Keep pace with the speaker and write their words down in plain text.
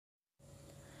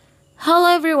Hello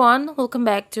everyone, welcome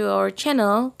back to our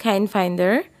channel, Kind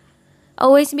Finder.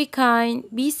 Always be kind,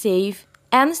 be safe,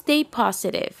 and stay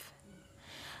positive.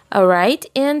 Alright,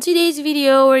 in today's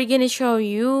video, we're gonna show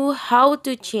you how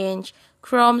to change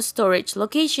Chrome storage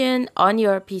location on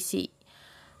your PC.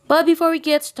 But before we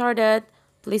get started,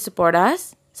 please support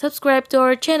us, subscribe to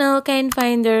our channel, Kind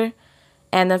Finder,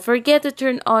 and don't forget to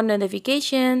turn on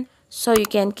notification so you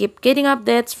can keep getting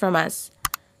updates from us.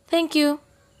 Thank you.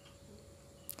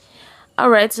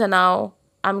 Alright, so now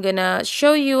I'm gonna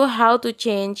show you how to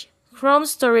change Chrome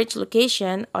storage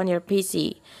location on your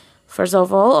PC. First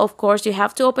of all, of course, you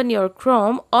have to open your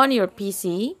Chrome on your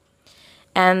PC,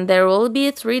 and there will be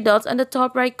three dots on the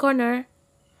top right corner.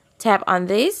 Tap on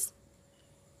this.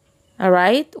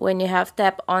 Alright, when you have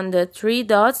tapped on the three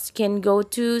dots, you can go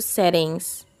to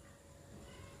settings.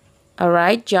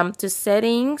 Alright, jump to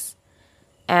settings,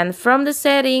 and from the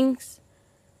settings,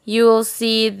 you will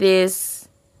see this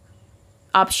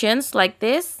options like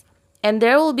this, and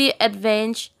there will be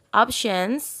advanced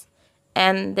options,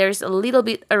 and there's a little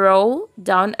bit arrow,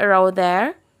 down arrow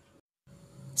there.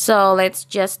 So let's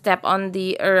just tap on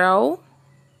the arrow,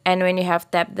 and when you have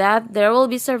tapped that, there will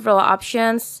be several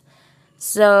options.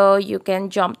 So you can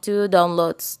jump to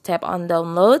downloads. Tap on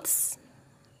downloads.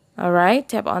 Alright,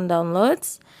 tap on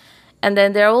downloads, and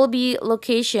then there will be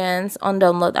locations on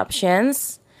download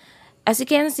options. As you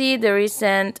can see, the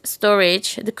recent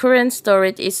storage, the current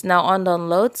storage is now on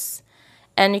downloads.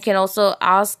 And you can also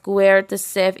ask where to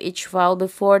save each file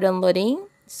before downloading.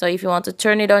 So if you want to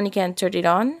turn it on, you can turn it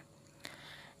on.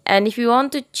 And if you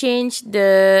want to change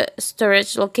the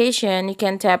storage location, you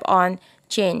can tap on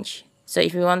change. So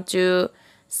if you want to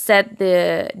set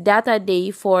the data day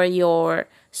for your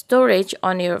storage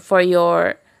for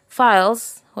your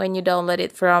files when you download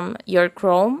it from your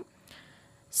Chrome.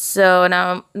 So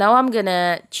now I'm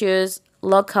gonna choose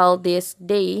local disk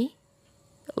day.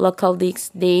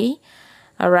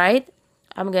 Alright,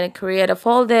 I'm gonna create a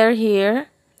folder here.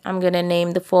 I'm gonna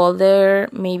name the folder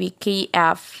maybe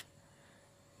KF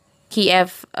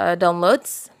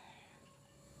downloads.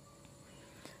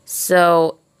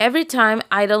 So every time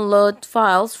I download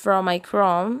files from my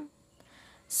Chrome,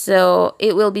 so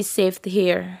it will be saved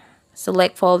here.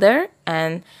 Select folder,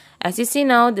 and as you see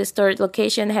now, the storage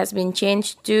location has been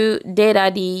changed to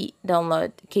data D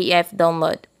download, KF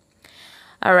download.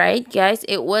 Alright guys,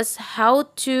 it was how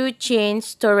to change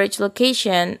storage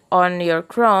location on your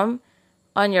Chrome,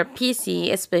 on your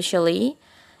PC especially.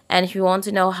 And if you want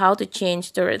to know how to change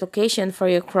storage location for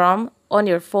your Chrome on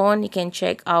your phone, you can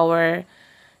check our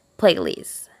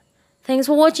playlist. Thanks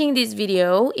for watching this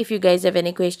video. If you guys have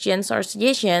any questions or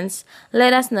suggestions,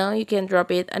 let us know. You can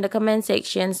drop it in the comment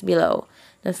sections below.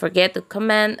 Don't forget to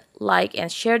comment, like,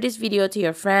 and share this video to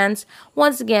your friends.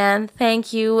 Once again,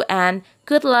 thank you and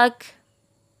good luck.